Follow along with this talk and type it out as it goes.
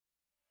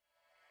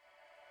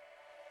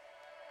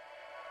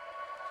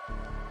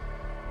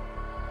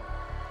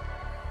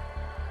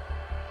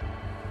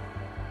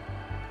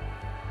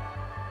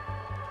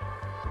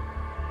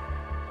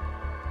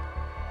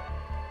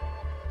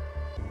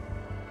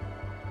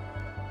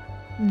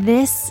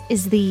This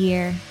is the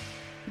year.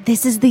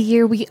 This is the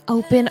year we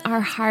open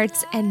our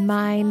hearts and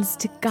minds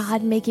to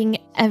God making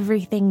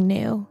everything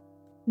new.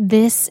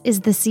 This is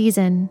the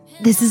season.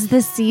 This is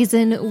the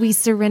season we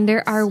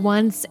surrender our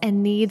wants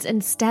and needs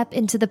and step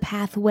into the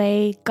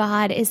pathway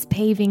God is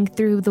paving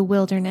through the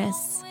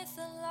wilderness.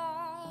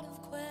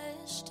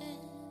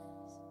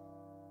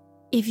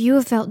 If you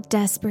have felt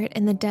desperate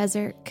in the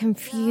desert,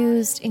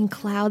 confused in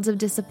clouds of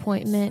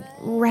disappointment,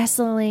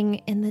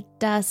 wrestling in the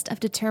dust of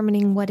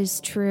determining what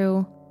is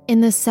true, in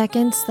the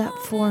seconds that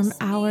form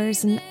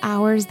hours and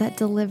hours that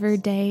deliver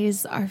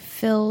days are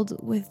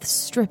filled with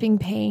stripping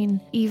pain,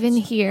 even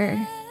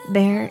here,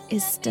 there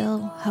is still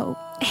hope.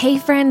 Hey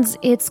friends,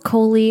 it's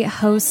Coley,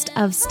 host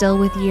of Still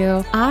With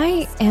You.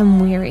 I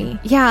am weary.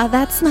 Yeah,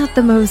 that's not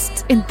the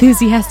most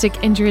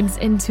enthusiastic entrance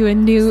into a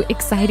new,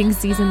 exciting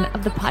season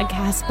of the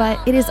podcast, but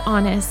it is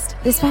honest.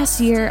 This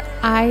past year,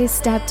 I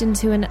stepped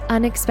into an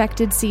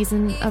unexpected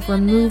season of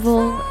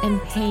removal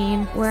and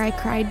pain where I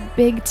cried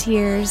big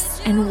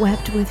tears and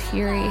wept with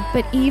fury.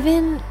 But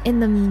even in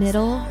the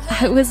middle,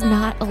 I was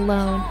not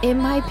alone. In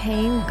my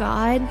pain,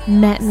 God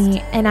met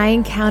me and I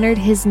encountered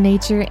His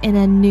nature in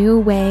a new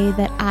way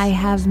that I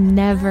have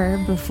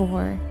never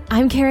before.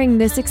 I'm carrying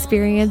this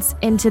experience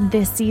into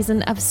this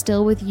season of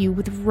Still With You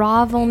with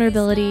raw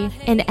vulnerability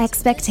and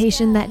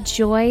expectation that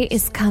joy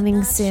is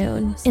coming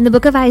soon. In the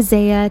book of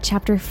Isaiah,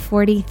 chapter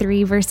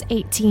 43, verse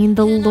 18,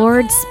 the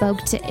Lord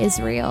spoke to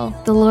Israel.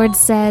 The Lord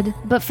said,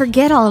 "But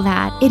forget all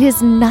that. It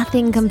is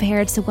nothing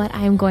compared to what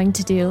I am going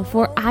to do,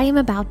 for I am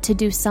about to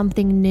do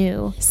something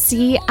new.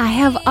 See, I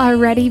have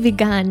already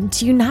begun.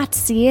 Do you not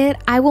see it?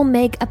 I will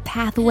make a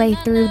pathway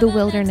through the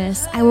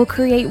wilderness. I will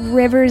create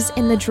rivers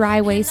in the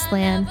dry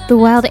wasteland. The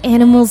wild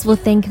animals will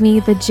thank me,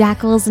 the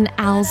jackals and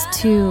owls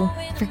too,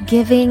 for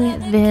giving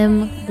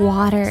them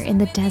water in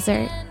the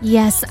desert.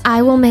 Yes,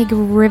 I will make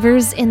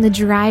rivers in the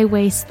dry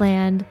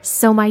wasteland,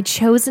 so my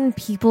chosen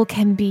people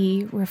can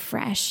be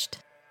refreshed."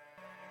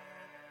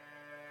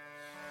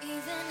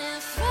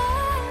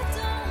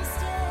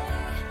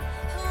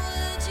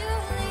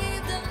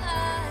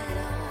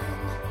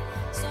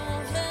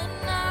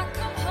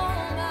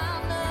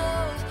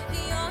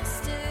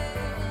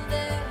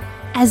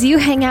 As you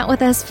hang out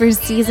with us for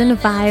Season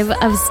 5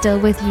 of Still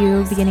With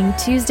You, beginning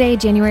Tuesday,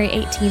 January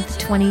 18th,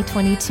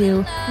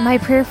 2022, my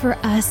prayer for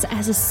us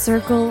as a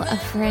circle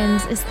of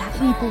friends is that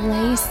we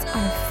place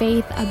our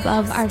faith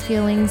above our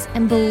feelings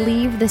and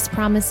believe this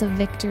promise of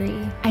victory.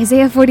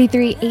 Isaiah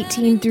 43,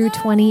 18 through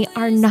 20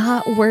 are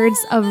not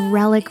words of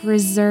relic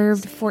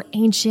reserved for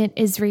ancient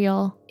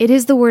Israel. It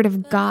is the word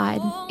of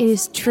God, it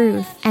is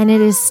truth, and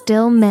it is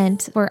still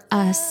meant for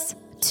us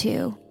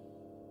too.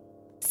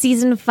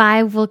 Season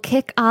 5 will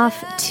kick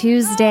off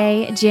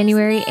Tuesday,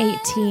 January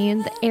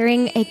 18th,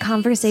 airing a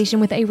conversation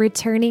with a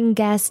returning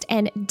guest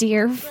and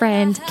dear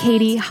friend,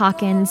 Katie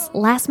Hawkins.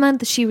 Last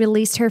month, she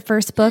released her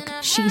first book,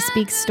 She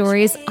Speaks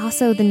Stories,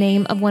 also the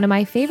name of one of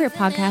my favorite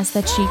podcasts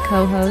that she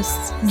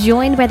co-hosts.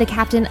 Joined by the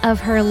captain of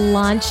her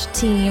launch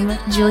team,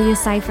 Julia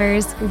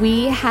Cyphers,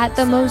 we had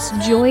the most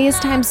joyous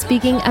time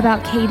speaking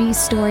about Katie's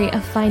story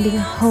of finding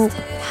hope,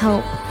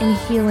 help, and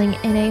healing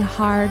in a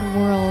hard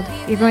world.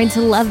 You're going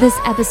to love this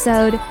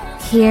episode.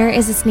 Here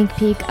is a sneak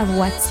peek of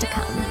what's to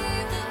come.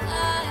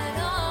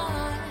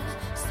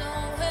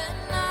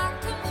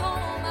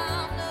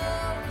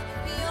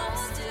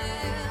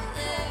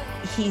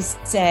 He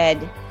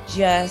said,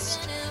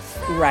 just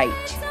write.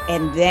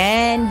 And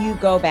then you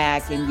go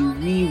back and you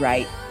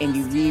rewrite and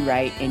you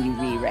rewrite and you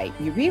rewrite.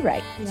 You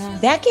rewrite. Yeah.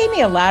 That gave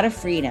me a lot of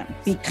freedom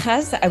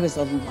because I was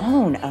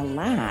alone a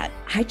lot.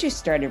 I just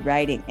started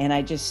writing and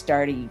I just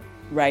started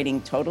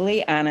writing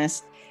totally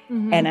honest.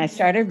 Mm-hmm. And I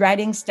started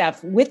writing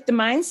stuff with the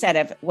mindset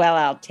of, well,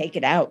 I'll take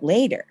it out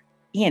later,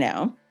 you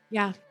know?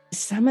 Yeah.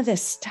 Some of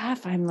this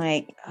stuff, I'm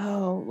like,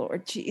 oh,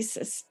 Lord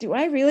Jesus, do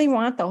I really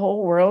want the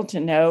whole world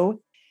to know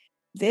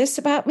this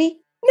about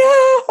me?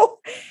 No.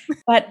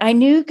 But I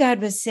knew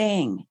God was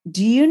saying,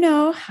 do you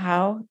know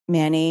how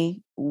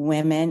many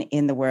women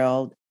in the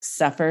world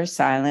suffer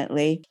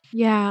silently?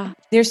 Yeah.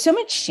 There's so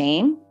much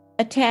shame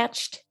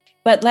attached.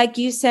 But like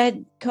you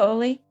said,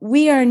 Coley,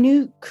 we are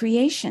new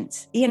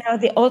creations. You know,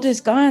 the old is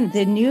gone.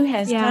 The new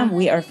has come.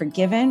 We are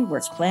forgiven.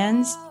 We're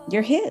cleansed.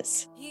 You're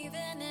His.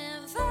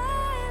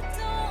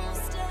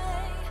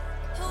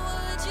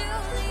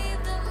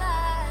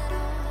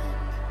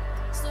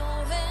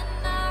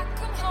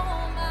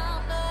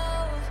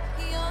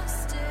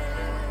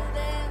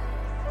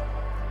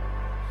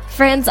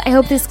 Friends, I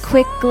hope this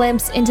quick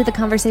glimpse into the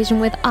conversation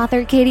with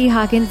author Katie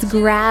Hawkins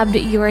grabbed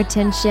your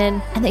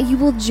attention and that you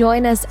will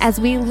join us as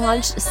we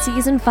launch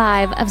Season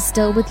 5 of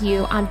Still With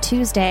You on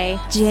Tuesday,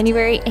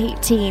 January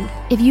 18th.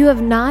 If you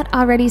have not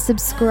already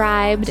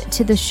subscribed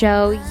to the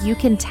show, you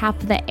can tap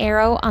the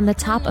arrow on the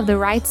top of the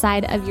right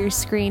side of your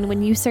screen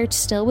when you search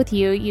Still With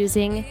You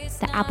using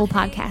the Apple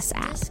Podcasts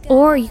app.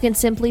 Or you can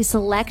simply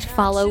select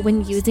follow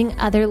when using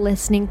other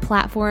listening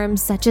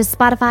platforms such as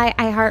Spotify,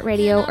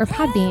 iHeartRadio, or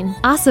Podbean.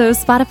 Also,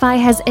 Spotify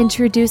has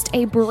introduced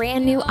a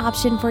brand new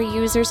option for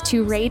users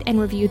to rate and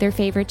review their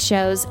favorite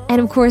shows. And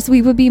of course,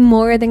 we would be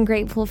more than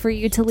grateful for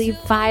you to leave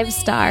 5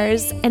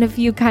 stars and a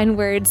few kind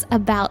words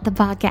about the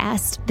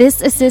podcast.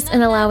 This assists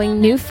in allowing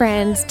new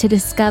friends to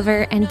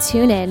discover and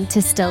tune in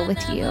to Still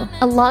With You.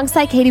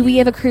 Alongside Katie, we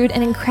have accrued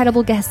an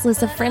incredible guest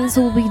list of friends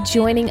who will be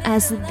joining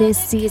us this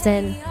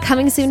season.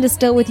 Coming soon to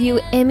Still With You,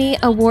 Emmy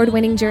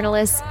award-winning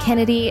journalist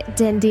Kennedy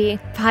Dindy,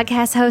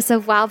 podcast host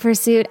of Wild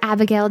Pursuit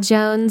Abigail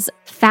Jones,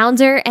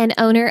 founder and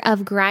owner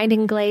of Grind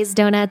and Glaze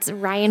Donuts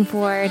Ryan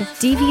Ford,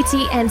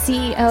 DVT and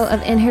CEO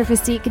of In Her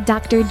Physique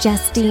Dr.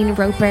 Justine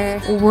Roper,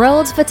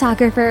 world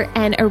photographer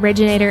and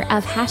originator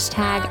of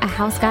hashtag A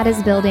House God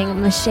Is Building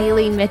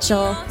Mashaylee Mitchell,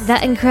 the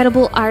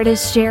incredible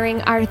artist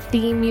sharing our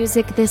theme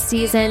music this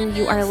season.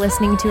 You are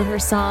listening to her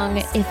song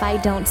If I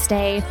Don't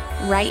Stay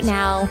right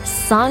now,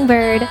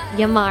 Songbird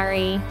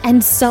Yamari,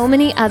 and so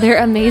many other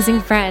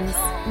amazing friends.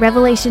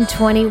 Revelation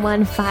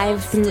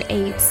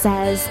 21:5-8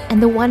 says,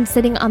 "And the one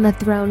sitting on the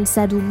throne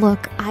said,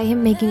 'Look, I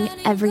am making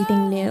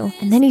everything new.'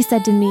 And then he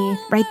said to me,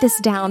 'Write this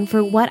down,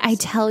 for what I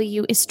tell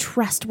you is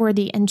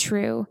trustworthy and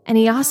true.' And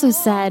he also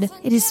said,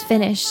 'It is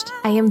finished.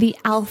 I am the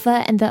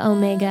Alpha and the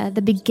Omega,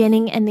 the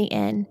beginning and the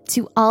end.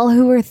 To all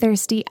who are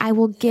thirsty, I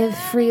will give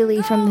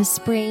freely from the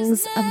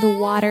springs of the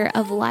water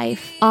of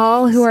life.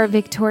 All who are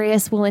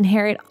victorious will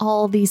inherit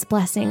all these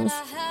blessings,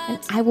 and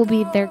I will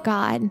be their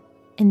God,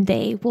 and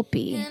they will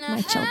be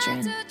my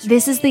children.'"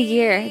 This is the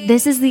year.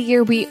 This is the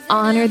year we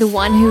honor the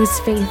one who is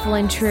faithful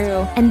and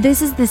true. And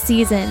this is the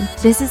season.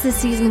 This is the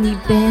season we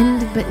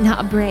bend but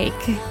not break.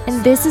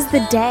 And this is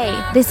the day.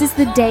 This is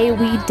the day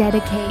we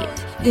dedicate.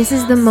 This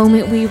is the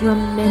moment we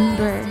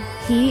remember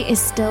He is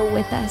still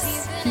with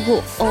us. He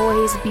will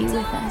always be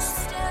with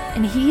us.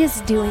 And He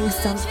is doing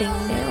something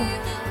new.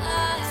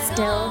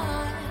 Still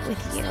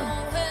with you.